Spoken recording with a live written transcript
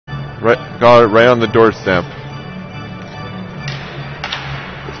got it right on the doorstep.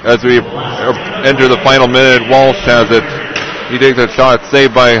 As we enter the final minute, Walsh has it. He takes a shot,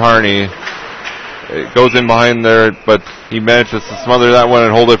 saved by Harney. It goes in behind there, but he manages to smother that one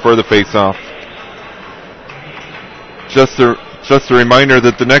and hold it for the face-off. Just a reminder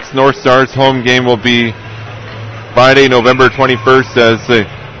that the next North Stars home game will be Friday, November 21st,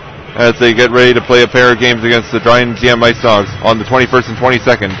 as they get ready to play a pair of games against the Dryden GM Ice Dogs on the 21st and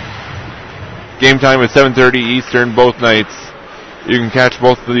 22nd. Game time is 7:30 Eastern both nights. You can catch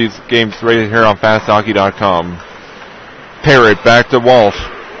both of these games right here on fasthockey.com. Parrott back to Walsh.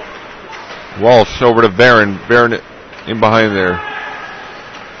 Walsh over to Barron. Barron in behind there.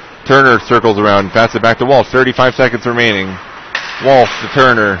 Turner circles around, passes it back to Walsh. 35 seconds remaining. Walsh to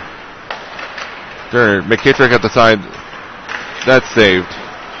Turner. McKittrick at the side. That's saved.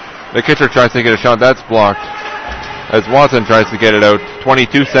 McKittrick tries to get a shot. That's blocked. As Watson tries to get it out.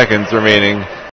 22 seconds remaining.